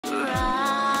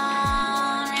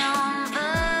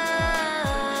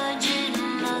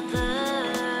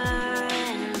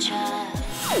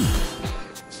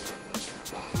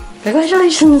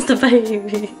Congratulations to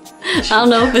baby. I don't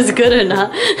know if it's good or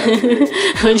not.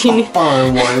 But you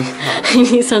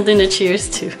need something to cheers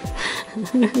to.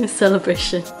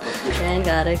 Celebration. And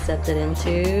got accepted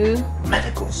into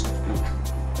medicals.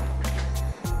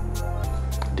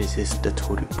 This is the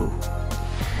Toribu.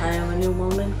 I am a new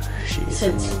woman. She is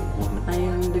Since a new woman. I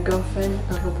am the girlfriend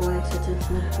of a boy accepted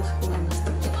into medical school. I must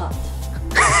stick the pot.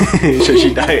 So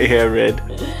she dyed her hair red.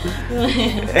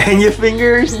 And your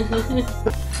fingers.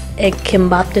 Egg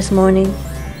kimbap this morning.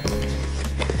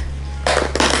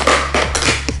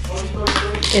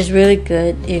 It's really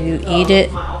good if you eat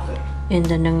it in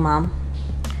the Nung Mam.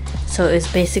 So it's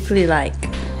basically like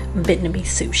Vietnamese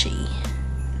sushi.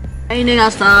 Raining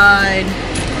outside.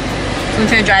 I'm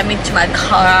trying to drive me to my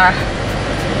car.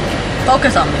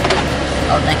 Focus on me.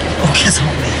 Oh, thank you. Focus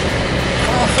on me.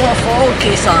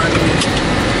 Focus on me.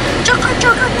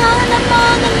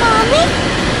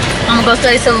 I'm gonna go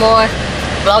study some more.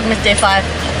 Vlogmas day 5.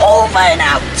 Over and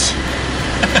out.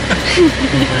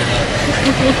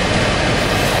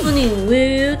 Morning,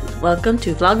 Wood. Welcome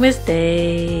to Vlogmas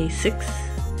day 6.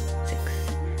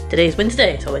 Today's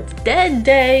Wednesday, so it's dead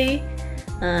day.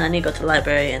 I need to go to the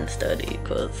library and study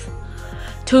because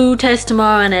 2 tests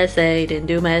tomorrow and essay. Didn't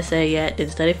do my essay yet.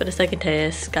 Didn't study for the second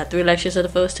test. Got 3 lectures of the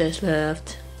first test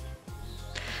left.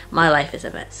 My life is a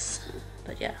mess.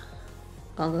 But yeah,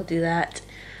 I'll go do that.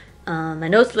 My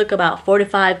notes look about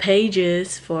 45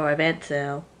 pages for advanced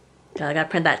sale. So I gotta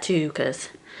print that too because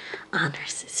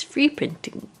honors is free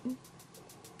printing.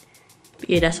 But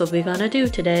yeah, that's what we're gonna do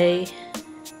today.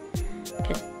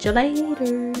 Catch you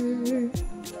later.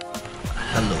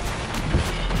 Hello.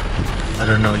 I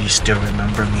don't know if you still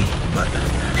remember me, but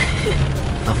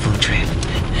a food train.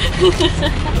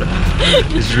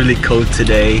 It's really cold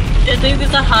today. I think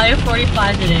it's a high of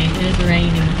 45 today. It's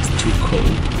raining. It's too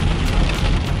cold.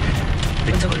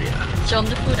 Victoria. Show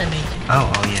them the food I made you.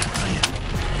 Oh yeah.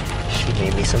 She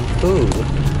made me some food.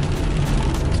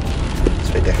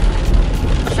 It's right there.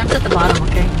 Shrimp's at the bottom,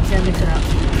 okay? Yeah, mix it up.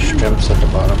 Shrimp's at the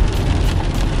bottom.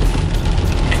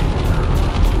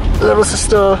 Little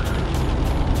sister.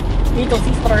 Little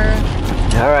sister.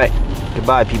 Alright.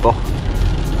 Goodbye, people.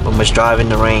 We must drive in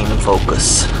the rain and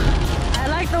focus. I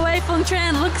like the way Phuong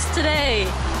Tran looks today.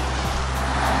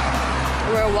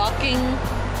 We're walking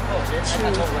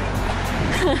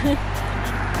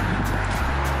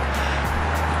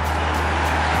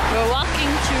We're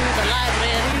walking to the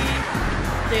library.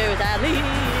 There's Ali.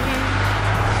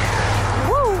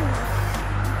 Woo!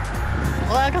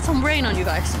 Well, I got some rain on you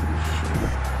guys.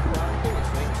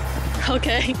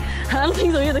 Okay. I don't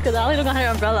think so either because Ali don't got her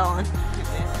umbrella on.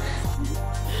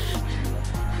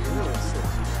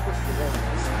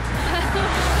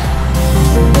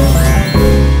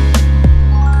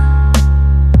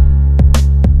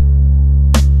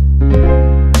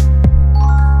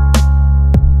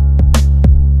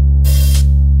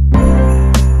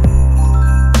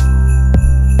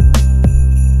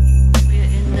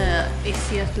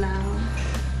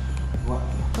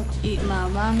 Eat my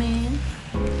ramen.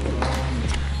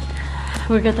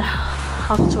 We got the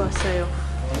house tour sale.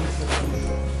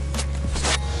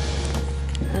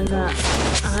 I got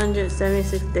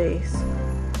 176 days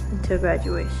until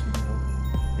graduation.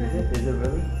 Is it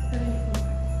really?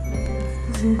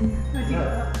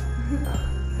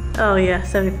 Oh yeah,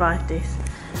 75 days.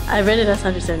 I read it as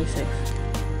 176.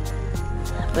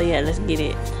 But yeah, let's get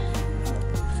it.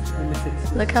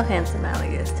 Look how handsome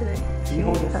Ali is today.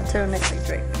 That turtleneck like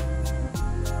Drake.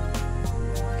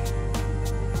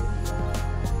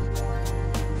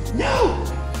 No!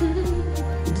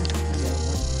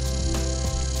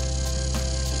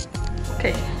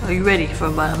 Okay, are you ready for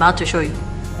what I'm about to show you?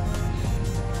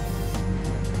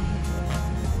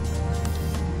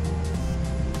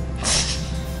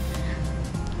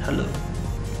 Hello.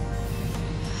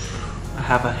 I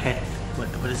have a hat.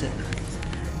 What is it?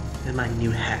 It's my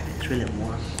new hat. It's really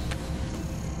warm.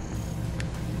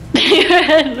 Your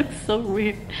head looks so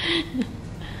weird.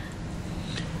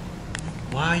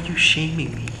 Why are you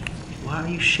shaming me? Why are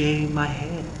you shaving my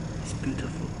head? It's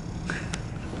beautiful.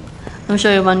 I'll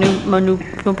show you my new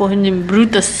name,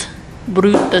 Brutus.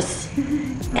 Brutus.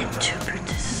 Et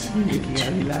Brutus.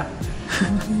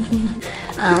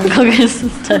 I'm going to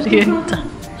study it.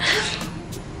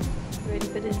 Ready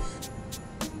for this?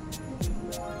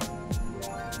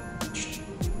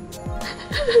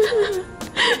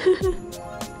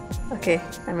 Okay,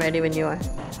 I'm ready when you are.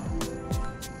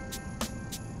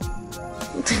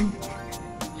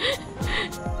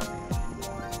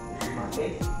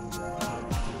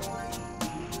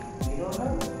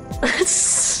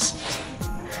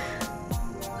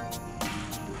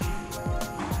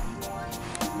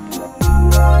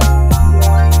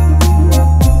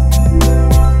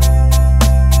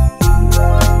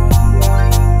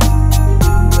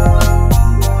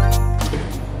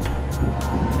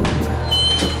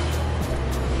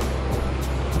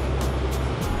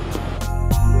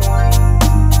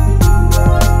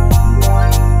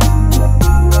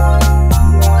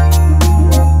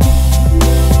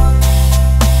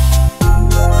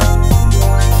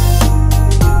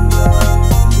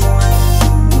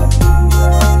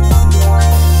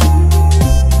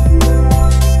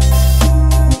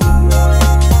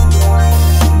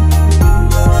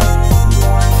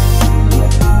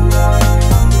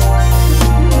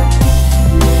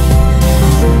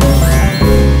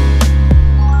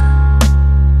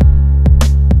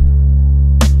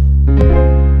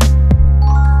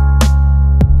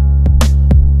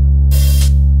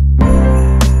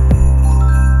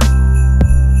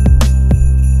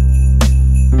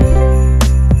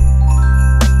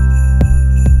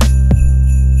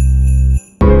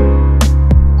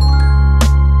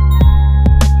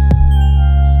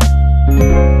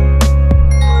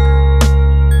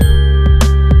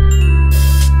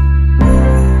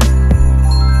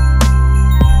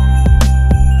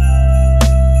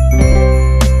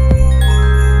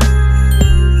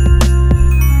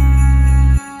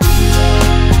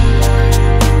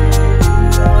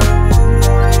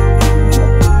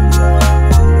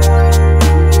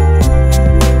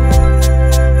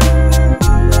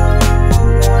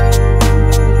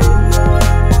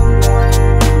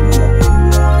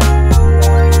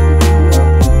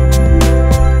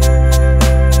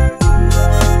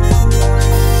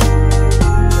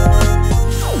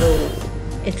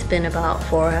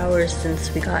 4 hours since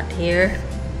we got here.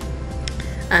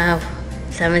 I have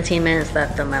 17 minutes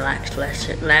left on my last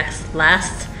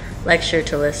lecture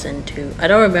to listen to. I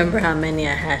don't remember how many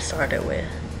I had started with.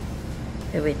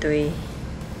 Maybe 3.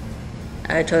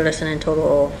 I tried to listen in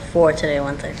total 4 today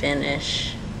once I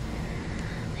finish.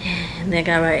 And then I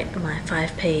gotta write my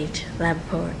 5-page lab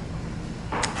report.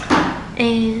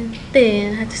 And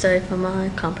then I have to study for my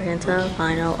comprehensive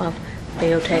final of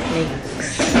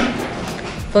biotechnics.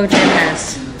 Fulton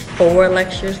has 4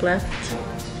 lectures left.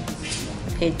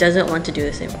 He doesn't want to do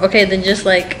the same. Okay, then just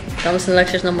like don't listen to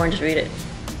lectures no more and just read it.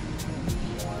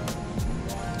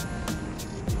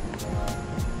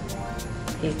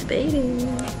 He's debating.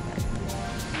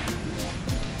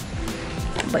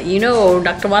 But you know,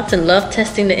 Dr. Watson loved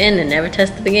testing the end and never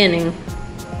test the beginning.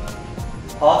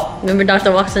 Huh? Remember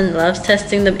Dr. Watson loves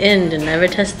testing the end and never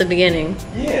test the beginning.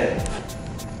 Yeah.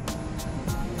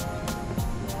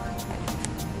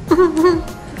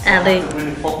 Allie,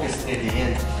 really focused in the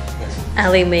end.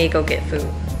 Allie may go get food.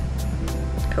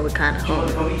 Cause we're kind of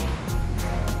hungry.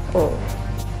 Oh.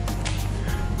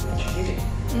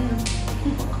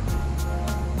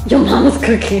 Your mama's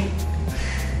cooking.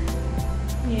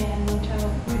 Yeah, no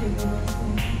child really good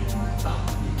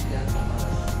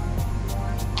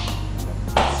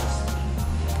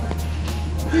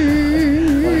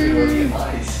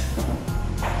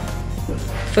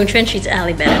Feng Chuan treats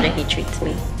Allie better than he treats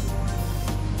me.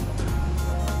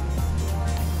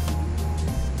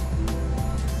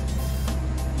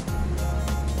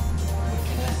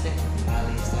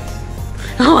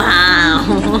 Wow.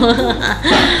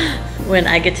 When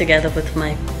I get together with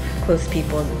my close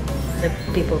people, the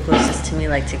people closest to me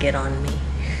like to get on me.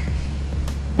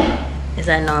 Is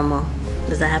that normal?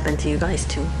 Does that happen to you guys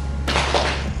too?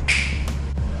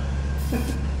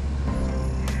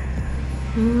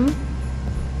 Hmm?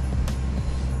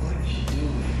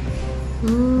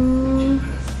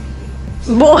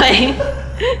 Boy!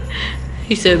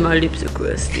 He said my lips are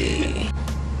crusty.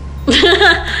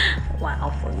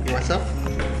 Wow. You want some?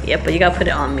 Yeah, but you gotta put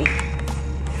it on me.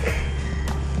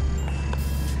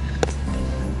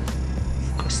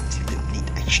 Crusty lip need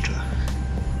extra.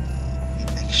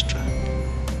 Need extra.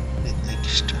 Need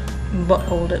extra.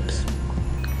 Butthole lips.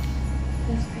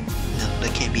 No,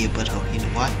 that can't be a butthole. You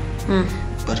know why?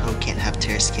 Butthole can't have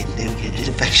tear skin. They don't get an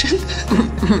infection.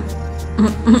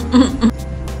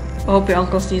 I hope your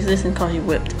uncle sees this and calls you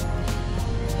whipped.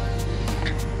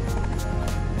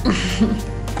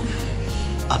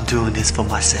 I'm doing this for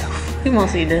myself. He won't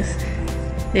see this.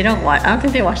 They don't watch. I don't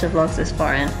think they watch the vlogs this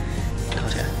far in. No, I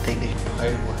think they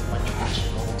probably watch the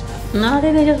whole time. No, I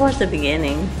think they just watched the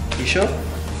beginning. You sure?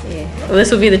 Yeah. Well,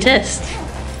 this will be the test.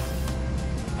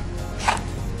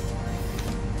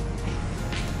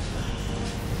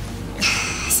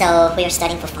 So we are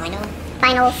studying for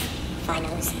finals,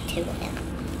 2 of them.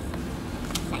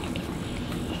 Not gonna be fun.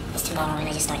 It's tomorrow and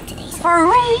I just started today. So.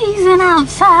 Freezing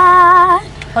outside.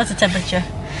 What's the temperature?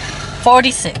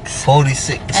 46.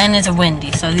 46. And it's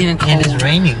windy, so it's even colder. And it's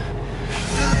raining.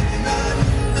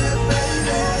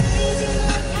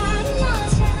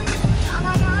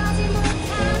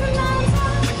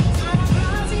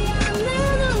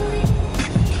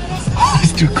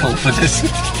 It's too cold for this.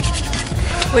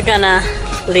 We're gonna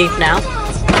leave now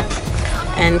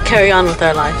and carry on with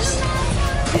our lives.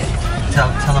 Tell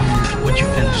them what you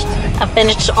finished today. I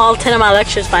finished all 10 of my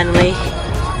lectures finally.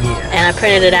 Yeah. And I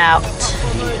printed it out.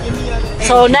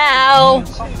 So now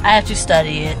I have to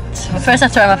study it. But first I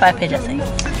have to write my 5-page essay.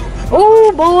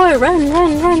 Oh boy,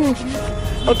 run.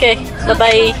 Okay,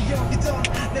 bye-bye.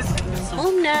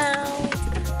 Home now.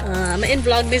 I'm in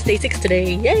VLOGMAS day 6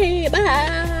 today. Yay,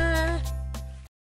 bye.